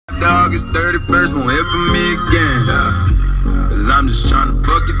dog, it's 31st, won't hear from me again. Cause I'm just trying to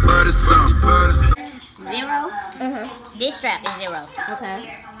fuck you for the song. 0. This strap is 0.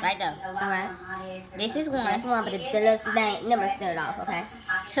 Okay. Right there. Alright. This is 1. That's 1, but the little number stood off, okay?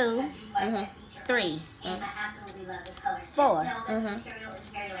 2. 3. 4.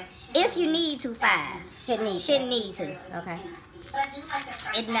 If you need to, 5. Shouldn't need to. Okay.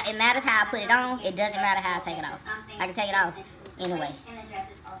 It matters how I put it on. It doesn't matter how I take it off. I can take it off anyway.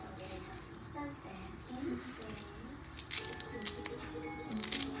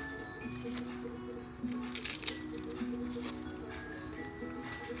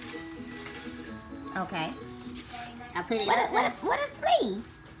 Okay. I put it. What a sleeve?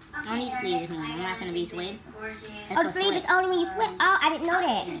 I don't need to sleeve this one. I'm not gonna be sweating. Oh, the sleeve is only when you sweat. Oh, I didn't know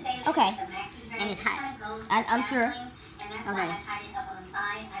that. Okay. And it's hot. I'm sure. Okay.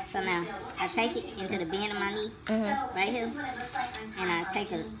 So now I take it into the bend of my knee, right here, and I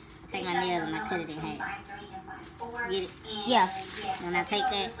take my nail and I cut it in half. Get it? Yeah. And I take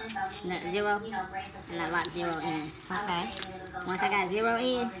that 0 and I lock 0 in. Okay. Once I got 0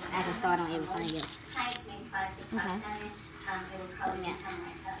 in, I can start on everything else. Okay. Yeah.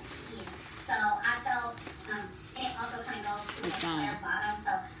 So I felt it also kind of goes to the square bottom.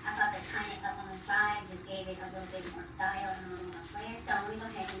 So I thought that tying it up on the side just gave it a little bit more style and a little more flair. So we go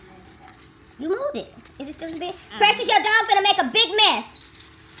ahead and cut it like that. You moved it. Is it still in the bin? Precious, your dog's gonna make a big mess.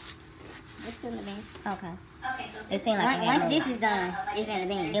 It's still in the bin. Okay. Okay, so It seems like Once this is done, it's in the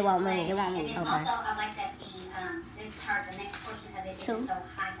bin. it won't move. It won't move. and then also I like that this part, the next portion of it is so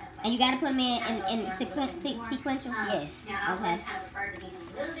high up. And you gotta put them in sequential? Yes. Now I Okay. would kind of prefer to be a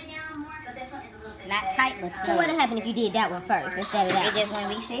little bit down more, but this one is a little bit Not better. tight, but So still. what would happen if you did that one first instead of It that? just wouldn't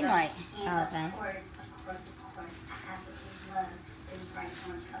be sitting right. And Okay. of course, I absolutely love this bright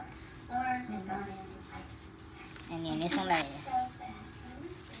orange color. Or this one is like And then this one later.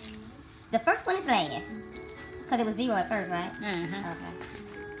 The first one is last. Because it was 0 at first, right? Okay. Okay.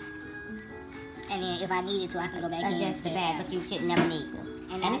 And then if I needed to, I can go back in. Adjust the back, but you should never need to.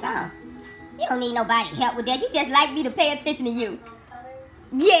 And it's all. You don't need nobody help with that. You just like me to pay attention to you.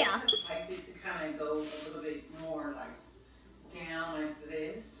 Yeah. Like this to kind of go a little bit more like down like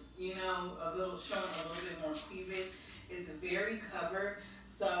this, you know, a little showing a little bit more cleavage. It's very covered,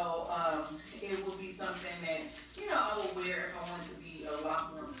 so it will be something that, you know, I will wear if I want to be a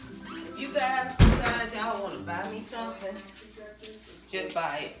lot more. If you guys decide y'all want to buy me something, just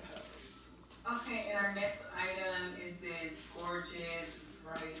buy it. Okay, and our next item is this gorgeous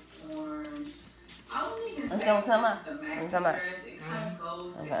bright orange. I wouldn't even say Don't come up. the maxi Don't come up. dress. It kind of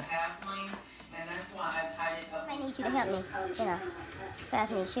goes to half length, and that's why I tied it up. I need you to help me, you know,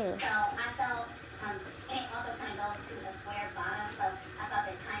 fasten these shoes. So I felt, it also kind of goes to the square bottom, so I thought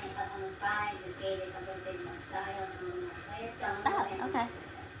that tying it up on the side just gave it a little bit more style and a little more flair. So I'm Stop, going okay.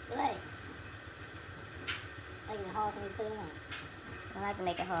 Like, making it hard for me to put it on. I like to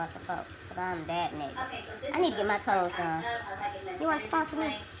make it hard for folks, because I'm that nigga. Okay, so this I need to get my toes done. I like it You want to sponsor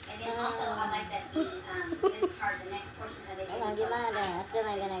me? and then also I like that this part, the next portion of it. I'm gonna get mine done. I still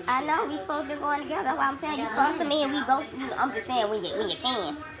ain't gonna. I know, we supposed to be going together. That's why I'm saying you sponsor me and we both, I'm just saying when you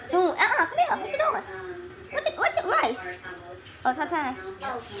can. Soon, come here, what you doing? What's your rice? Oh, it's her time.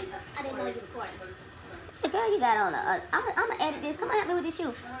 Oh, I didn't know you were recording. The girl you got on, I'm gonna edit this. Come on, help me with this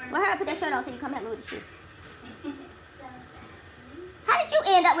shoe. Well, hurry up, put that shirt on so you come help me with the shoe. How did you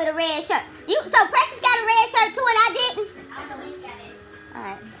end up with a red shirt? So Precious got a red shirt too and I didn't?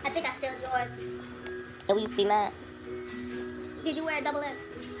 Alright. I think I stole yours. It used to be mine. Did you wear a double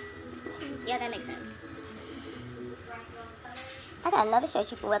X? Yeah, that makes sense. I got another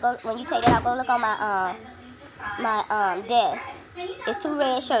shirt you can wear. Go, when you take it out, go look on my desk. It's 2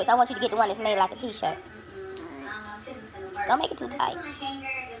 red shirts. I want you to get the one that's made like a t-shirt. Don't make it too tight.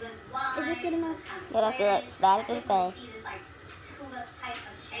 Is this good enough? Yeah, that's good. Slide it through the thing.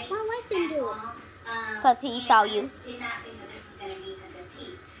 Why Weiss didn't do it? Because he saw you.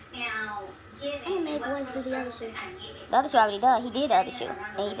 I'm gonna make Weiss do the other shoe. The other shoe already done. He did the other shoe.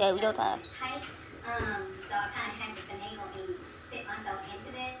 And he said it was your time. So I kind of had to finagle and fit myself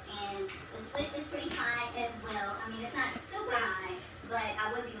into this, and the split is pretty high as well. I mean, it's not super high, but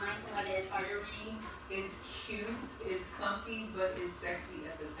I would be mindful of it as far as. It's cute, it's comfy, but it's sexy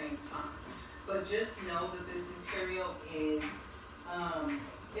at the same time. But just know that this material is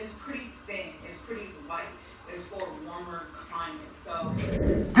it's pretty thin, it's pretty light, it's for a warmer climate. So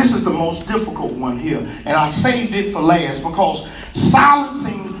this is the most difficult one here, and I saved it for last because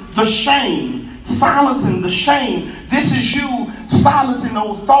silencing the shame, this is you silencing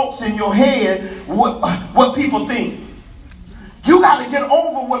those thoughts in your head, what people think. You got to get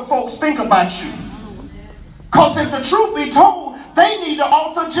over what folks think about you. Because if the truth be told, they need the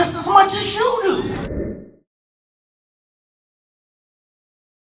altar just as much as you do.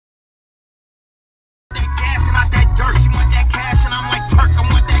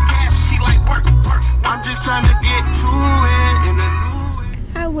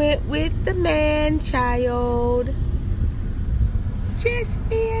 I went with the man child. Just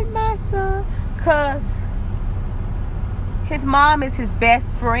me and my son. Cause his mom is his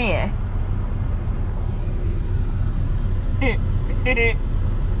best friend.